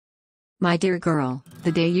My dear girl,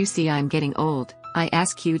 the day you see I'm getting old, I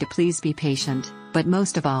ask you to please be patient, but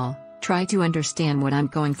most of all, try to understand what I'm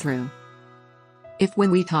going through. If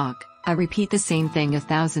when we talk, I repeat the same thing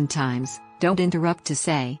 1,000 times, don't interrupt to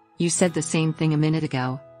say, "You said the same thing a minute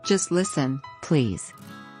ago," just listen, please.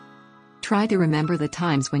 Try to remember the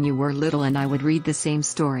times when you were little and I would read the same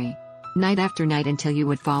story, night after night until you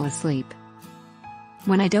would fall asleep.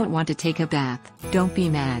 When I don't want to take a bath, don't be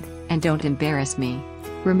mad, and don't embarrass me.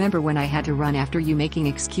 Remember when I had to run after you making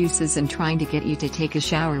excuses and trying to get you to take a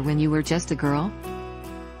shower when you were just a girl?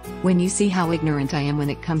 When you see how ignorant I am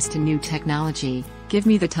when it comes to new technology, give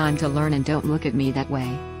me the time to learn and don't look at me that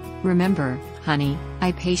way. Remember, honey,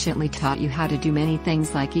 I patiently taught you how to do many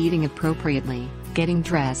things like eating appropriately, getting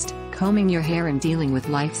dressed, combing your hair and dealing with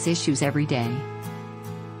life's issues every day.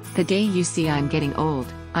 The day you see I'm getting old,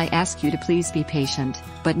 I ask you to please be patient,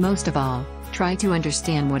 but most of all, try to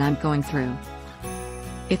understand what I'm going through.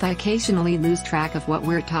 If I occasionally lose track of what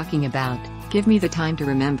we're talking about, give me the time to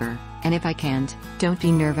remember, and if I can't, don't be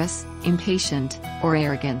nervous, impatient, or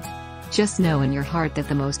arrogant. Just know in your heart that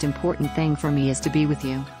the most important thing for me is to be with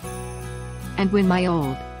you. And when my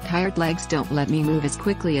old, tired legs don't let me move as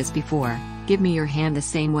quickly as before, give me your hand the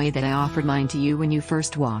same way that I offered mine to you when you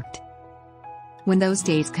first walked. When those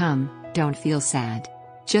days come, don't feel sad.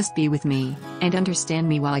 Just be with me, and understand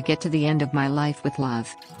me while I get to the end of my life with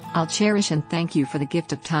love. I'll cherish and thank you for the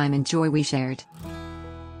gift of time and joy we shared.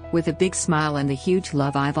 With a big smile and the huge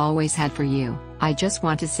love I've always had for you, I just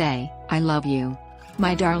want to say, I love you.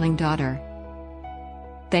 My darling daughter.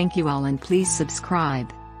 Thank you all and please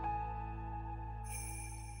subscribe.